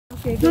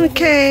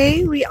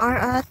Okay, we are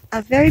at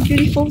a very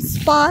beautiful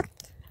spot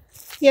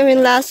here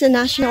in Lassen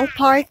National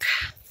Park.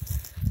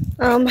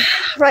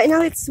 Right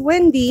now it's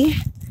windy,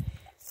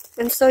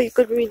 and so you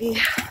could really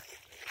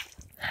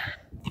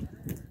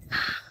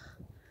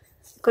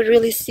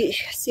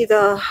see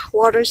the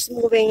waters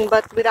moving,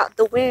 but without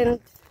the wind,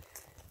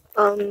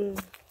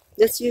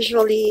 this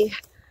usually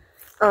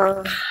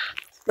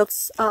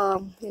looks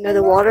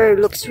the water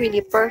looks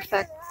really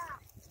perfect.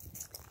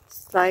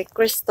 It's like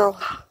crystal.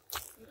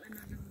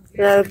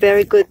 A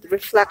very good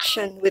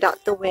reflection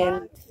without the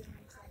wind.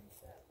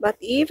 But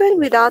even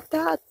without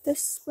that,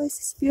 this place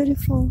is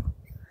beautiful.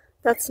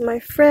 That's my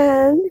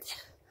friend,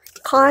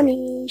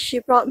 Connie. She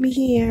brought me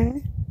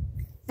here.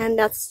 And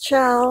that's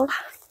Chael.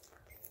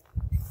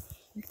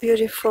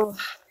 Beautiful.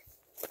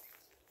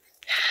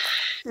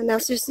 And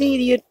as you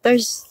see,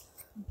 there's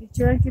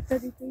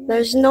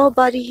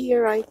nobody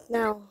here right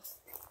now.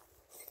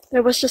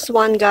 There was just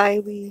one guy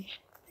we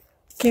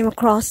came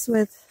across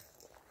with.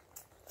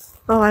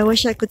 Oh, I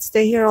wish I could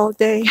stay here all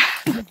day.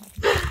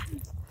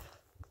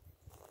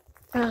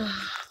 I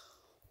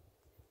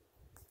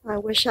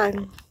wish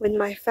I'm with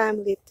my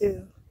family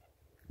too.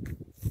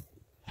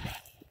 I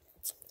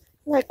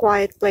like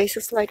quiet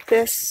places like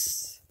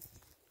this.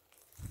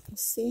 You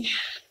see,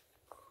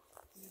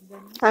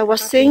 I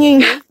was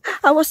singing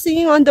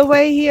on the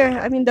way here.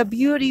 I mean, the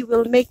beauty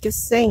will make you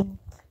sing.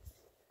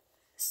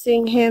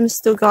 Sing hymns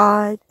to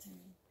God.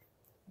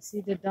 You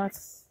see the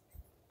dots.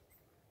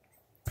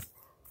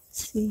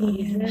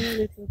 See,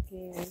 Very little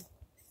care.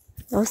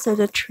 those are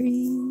the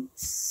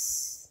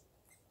trees.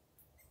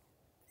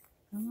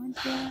 Come on,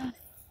 Tia.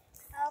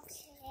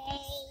 Okay.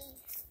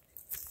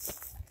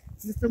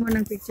 Gusto mo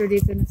ng picture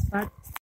dito na spot?